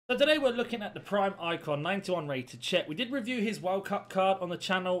So today we're looking at the Prime Icon 91 rated Cech. We did review his World Cup card on the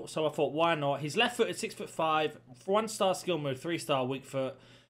channel, so I thought why not. He's left-footed, 6'5", 1-star skill move, 3-star weak foot.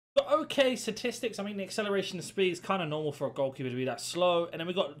 Got okay statistics. I mean, the acceleration and speed is kind of normal for a goalkeeper to be that slow. And then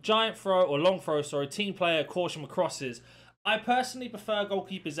we've got giant throw, or long throw, sorry, team player, caution with crosses. I personally prefer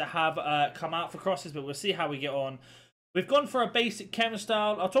goalkeepers that have come out for crosses, but we'll see how we get on. We've gone for a basic Chem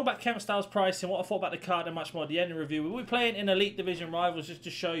style. I'll talk about Chem style's pricing, what I thought about the card and much more at the end of the review. We'll be playing in Elite Division Rivals just to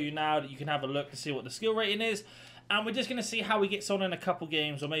show you now that you can have a look to see what the skill rating is. And we're just going to see how he gets on in a couple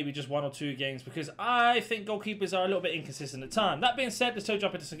games, or maybe just 1 or 2 games, because I think goalkeepers are a little bit inconsistent at time. That being said, let's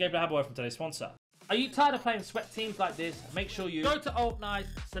jump into some gameplay. Have a word from today's sponsor. Are you tired of playing sweat teams like this? Make sure you go to Alt Night,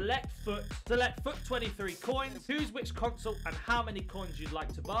 select foot 23 coins, choose which console and how many coins you'd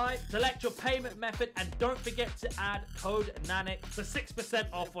like to buy, select your payment method, and don't forget to add code NaNNiK for 6%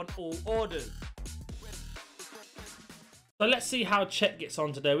 off on all orders. So let's see how Cech gets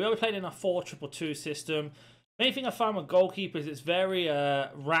on today. We are playing in a 4-2-2 system. Main thing I found with goalkeepers, it's very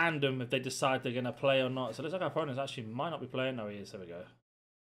random if they decide they're going to play or not. So it looks like our opponents actually might not be playing. No, he is. There we go.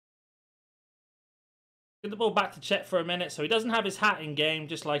 Get the ball back to Cech for a minute. So he doesn't have his hat in game,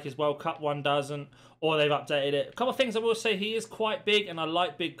 just like his World Cup one doesn't, or they've updated it. A couple of things I will say, he is quite big, and I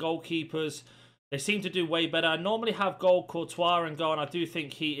like big goalkeepers. They seem to do way better. I normally have goal Courtois and goal, and I do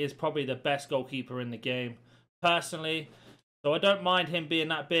think he is probably the best goalkeeper in the game, personally. So I don't mind him being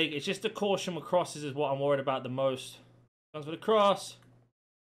that big. It's just the caution with crosses is what I'm worried about the most. Comes for the cross.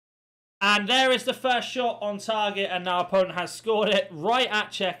 And there is the first shot on target, and our opponent has scored it right at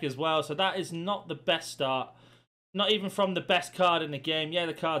Cech as well. So that is not the best start. Not even from the best card in the game. Yeah,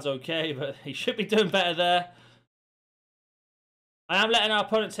 the card's okay, but he should be doing better there. I am letting our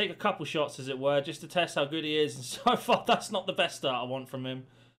opponent take a couple shots, as it were, just to test how good he is. And so far, that's not the best start I want from him.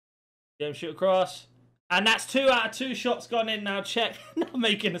 Get him shoot across. And that's 2 out of 2 shots gone in now. Cech not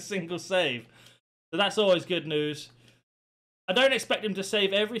making a single save. So that's always good news. I don't expect him to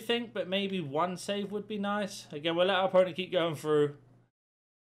save everything, but maybe 1 save would be nice. Again, we'll let our opponent keep going through.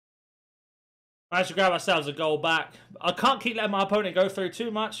 Managed to grab ourselves a goal back. I can't keep letting my opponent go through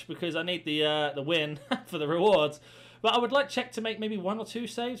too much because I need the win for the rewards. But I would like Cech to make maybe 1 or 2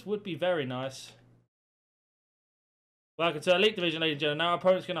 saves. Would be very nice. Welcome to Elite Division, ladies and gentlemen. Now our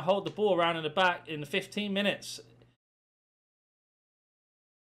opponent's going to hold the ball around in the back in 15 minutes.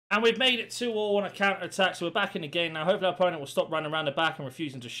 And we've made it 2-2 on a counter-attack, so we're back in the game now. Hopefully our opponent will stop running around the back and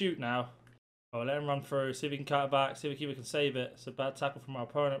refusing to shoot now. Oh, let him run through, see if we can cut it back, see if we can save it. It's a bad tackle from our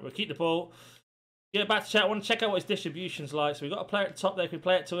opponent. We'll keep the ball. Get it back to Cech. I want to check out what his distribution's like. So we've got a player at the top there. Can we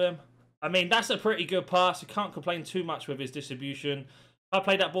play it to him? I mean, that's a pretty good pass. You can't complain too much with his distribution. I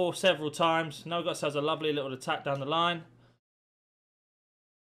played that ball several times. Now we've got ourselves a lovely little attack down the line.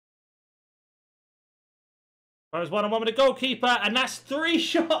 There's 1-on-1 with the goalkeeper, and that's 3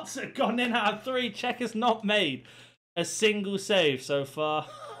 shots that have gone in out of 3. Cech has not made a single save so far.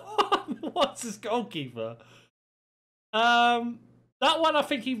 What's this goalkeeper? That one I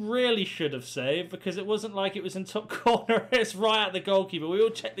think he really should have saved, because it wasn't like it was in top corner. It's right at the goalkeeper. We will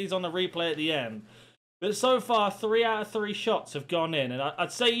check these on the replay at the end. But so far, 3 out of 3 shots have gone in, and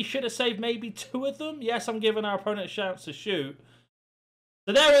I'd say he should have saved maybe 2 of them. Yes, I'm giving our opponent a chance to shoot.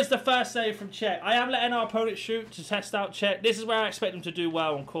 So there is the first save from Cech. I am letting our opponent shoot to test out Cech. This is where I expect him to do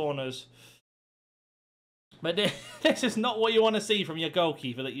well on corners. But this is not what you want to see from your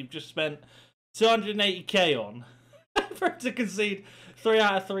goalkeeper that you've just spent 280k on for him to concede 3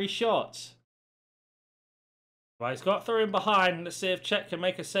 out of 3 shots. Right, he's got through in behind. Let's see if Cech can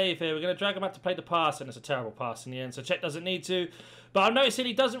make a save here. We're going to drag him out to play the pass, and it's a terrible pass in the end, so Cech doesn't need to. But I'm noticing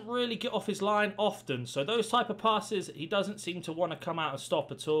he doesn't really get off his line often, so those type of passes, he doesn't seem to want to come out and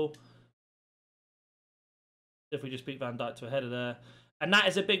stop at all. If we just beat Van Dijk to a header there. And that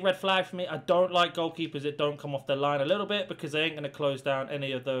is a big red flag for me. I don't like goalkeepers that don't come off their line a little bit, because they ain't going to close down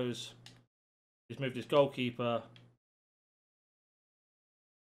any of those. Just move this goalkeeper.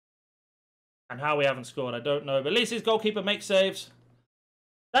 And how we haven't scored, I don't know. But at least his goalkeeper makes saves.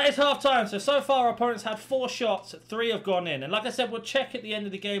 That is half-time. So far, our opponents had 4 shots. 3 have gone in. And like I said, we'll check at the end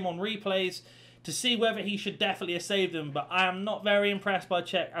of the game on replays to see whether he should definitely have saved them. But I am not very impressed by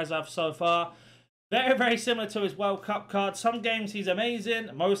Cech as of so far. Very, very similar to his World Cup card. Some games he's amazing.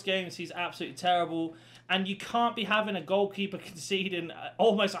 Most games he's absolutely terrible. And you can't be having a goalkeeper conceding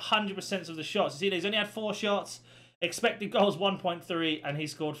almost 100% of the shots. You see, he's only had 4 shots. Expected goals 1.3, and he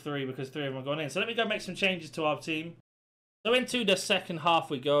scored 3 because 3 of them have gone in. So let me go make some changes to our team. So into the second half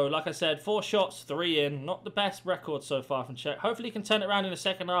we go. Like I said, 4 shots, 3 in. Not the best record so far from Cech. Hopefully he can turn it around in the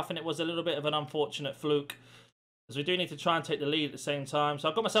second half, and it was a little bit of an unfortunate fluke, as we do need to try and take the lead at the same time. So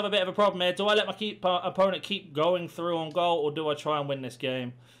I've got myself a bit of a problem here. Do I let my opponent keep going through on goal, or do I try and win this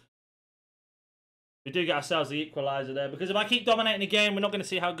game? We do get ourselves the equaliser there, because if I keep dominating the game, we're not going to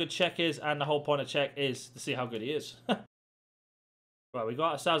see how good Cech is, and the whole point of Cech is to see how good he is. Right, we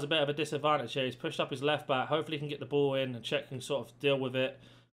got ourselves a bit of a disadvantage here. He's pushed up his left back. Hopefully he can get the ball in, and Cech can sort of deal with it.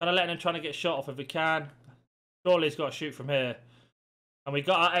 Kind of letting him trying to get shot off if he can. Surely he's got to shoot from here. And we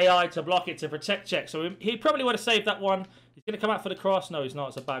got our AI to block it to protect Cech. So he probably would have saved that one. He's going to come out for the cross. No, he's not.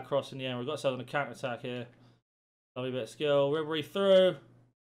 It's a bad cross in the end. We've got ourselves on a counter-attack here. Lovely bit of skill. Ribery through.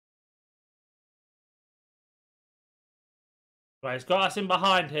 Right, he's got us in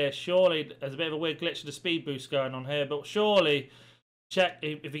behind here. Surely there's a bit of a weird glitch of the speed boost going on here. But surely Cech,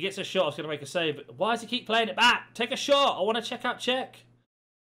 if he gets a shot, it's going to make a save. Why does he keep playing it back? Take a shot. I want to check out Cech.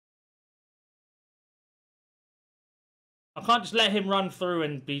 I can't just let him run through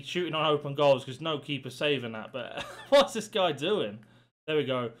and be shooting on open goals because no keeper's saving that. But what's this guy doing? There we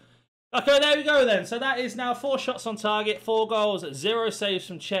go. Okay, there we go then. So that is now 4 shots on target, 4 goals, 0 saves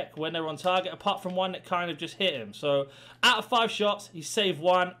from Cech when they're on target, apart from one that kind of just hit him. So out of 5 shots, he saved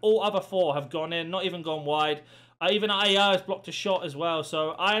 1. All other 4 have gone in, not even gone wide. Even AI has blocked a shot as well.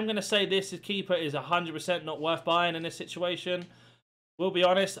 So I am going to say this keeper is 100% not worth buying in this situation. We'll be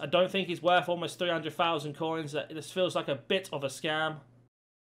honest, I don't think he's worth almost 300,000 coins. This feels like a bit of a scam.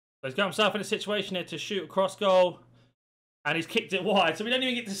 So he's got himself in a situation here to shoot a cross goal. And he's kicked it wide. So we don't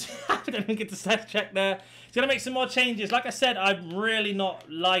even get to Cech there. He's going to make some more changes. Like I said, I'm really not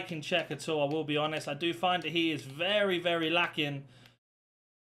liking Cech at all, I will be honest. I do find that he is very, very lacking.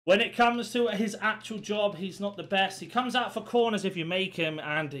 When it comes to his actual job, he's not the best. He comes out for corners if you make him,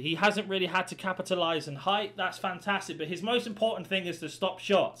 and he hasn't really had to capitalise in height. That's fantastic, but his most important thing is to stop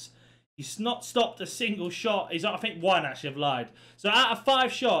shots. He's not stopped a single shot. He's, I think, 1 actually, I've lied. So out of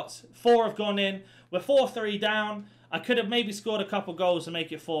 5 shots, 4 have gone in. We're 4-3 down. I could have maybe scored a couple goals to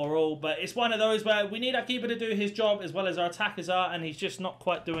make it 4-all, but it's one of those where we need our keeper to do his job as well as our attackers are, and he's just not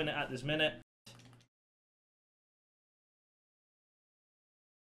quite doing it at this minute.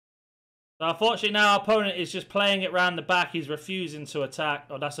 So unfortunately now our opponent is just playing it round the back. He's refusing to attack.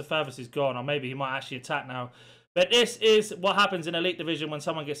 Oh, that's the furthest he's gone. Or maybe he might actually attack now. But this is what happens in Elite Division when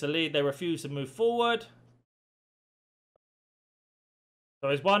someone gets a lead. They refuse to move forward.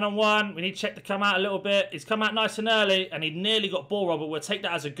 So he's 1-on-1. We need Cech to come out a little bit. He's come out nice and early, and he nearly got ball robbed. We'll take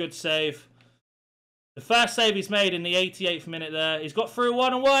that as a good save. The first save he's made in the 88th minute there. He's got through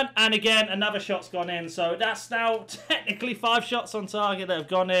 1-on-1, and again, another shot's gone in. So that's now technically 5 shots on target that have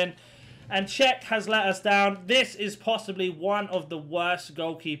gone in. And Cech has let us down. This is possibly one of the worst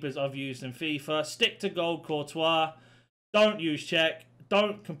goalkeepers I've used in FIFA. Stick to goal, Courtois. Don't use Cech.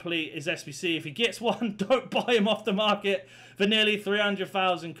 Don't complete his SBC. If he gets one, don't buy him off the market for nearly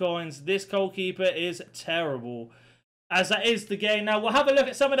 300,000 coins. This goalkeeper is terrible. As that is the game. Now, we'll have a look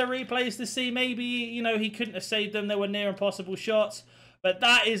at some of the replays to see maybe, you know, he couldn't have saved them. They were near impossible shots. But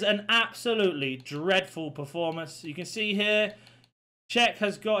that is an absolutely dreadful performance. You can see here, Cech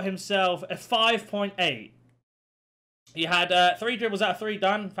has got himself a 5.8. He had 3 dribbles out of 3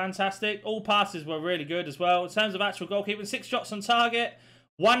 done. Fantastic. All passes were really good as well. In terms of actual goalkeeping, 6 shots on target,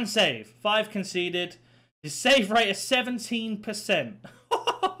 1 save, 5 conceded. His save rate is 17%.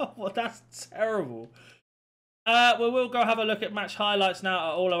 Well, that's terrible. We will go have a look at match highlights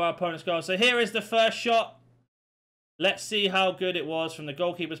now at all of our opponents' goals. So here is the first shot. Let's see how good it was from the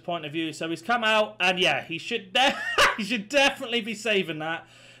goalkeeper's point of view. So he's come out, and yeah, he should definitely be saving that.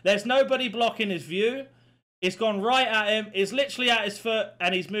 There's nobody blocking his view. It's gone right at him. It's literally at his foot,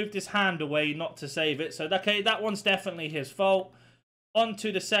 and he's moved his hand away not to save it. So okay, that one's definitely his fault. On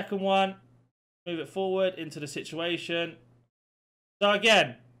to the second one. Move it forward into the situation. So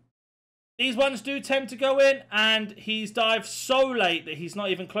again, these ones do tend to go in, and he's dived so late that he's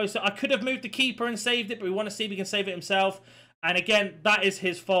not even close. I could have moved the keeper and saved it, but we want to see if he can save it himself. And again, that is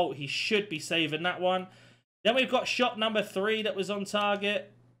his fault. He should be saving that one. Then we've got shot number 3 that was on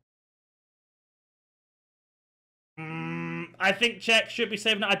target. I think Cech should be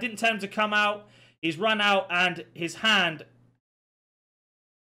saving it. I didn't tell him to come out. He's run out, and his hand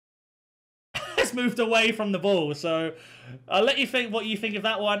has moved away from the ball. So I'll let you think what you think of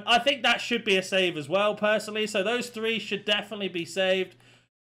that one. I think that should be a save as well, personally. So those 3 should definitely be saved.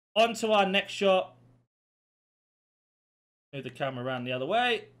 On to our next shot. Move the camera around the other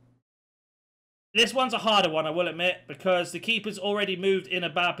way. This one's a harder one, I will admit, because the keeper's already moved in a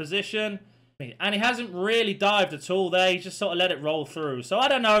bad position. And he hasn't really dived at all there. He's just sort of let it roll through. So I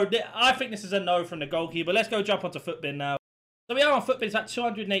don't know. I think this is a no from the goalkeeper. Let's go jump onto Footbin now. So we are on Footbin. It's at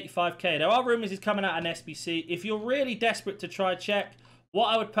 285k. There are rumours he's coming out an SBC. If you're really desperate to try Cech, what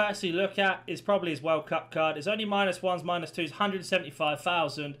I would personally look at is probably his World Cup card. It's only -1s, -2s,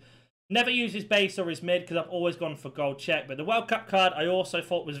 175,000. Never use his base or his mid because I've always gone for gold Cech. But the World Cup card I also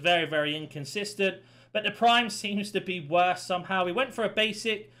thought was very, very inconsistent. But the Prime seems to be worse somehow. He went for a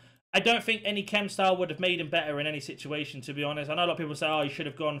basic. I don't think any chem style would have made him better in any situation, to be honest. I know a lot of people say, oh, you should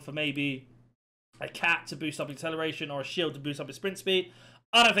have gone for maybe a cat to boost up acceleration or a shield to boost up his sprint speed.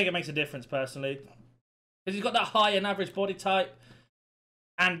 I don't think it makes a difference, personally. Because he's got that high and average body type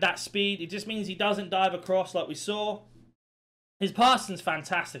and that speed. It just means he doesn't dive across like we saw. His passing's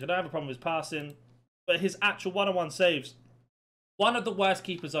fantastic. I don't have a problem with his passing. But his actual one-on-one saves, one of the worst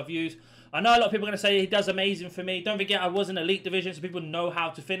keepers I've used. I know a lot of people are going to say he does amazing for me. Don't forget, I was in Elite Division, so people know how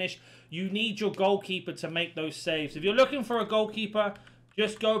to finish. You need your goalkeeper to make those saves. If you're looking for a goalkeeper,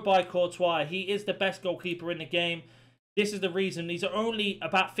 just go by Courtois. He is the best goalkeeper in the game. This is the reason. These are only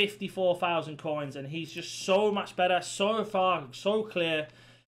about 54,000 coins, and he's just so much better, so far, so clear.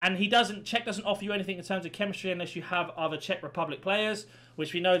 And Cech doesn't offer you anything in terms of chemistry unless you have other Czech Republic players,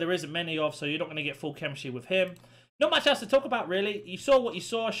 which we know there isn't many of, so you're not going to get full chemistry with him. Not much else to talk about, really. You saw what you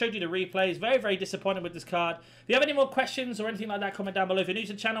saw. I showed you the replays. Very, very disappointed with this card. If you have any more questions or anything like that, comment down below. If you're new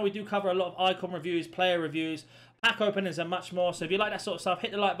to the channel, we do cover a lot of icon reviews, player reviews, pack openings, and much more. So if you like that sort of stuff,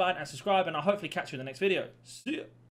 hit the like button and subscribe, and I'll hopefully catch you in the next video. See ya.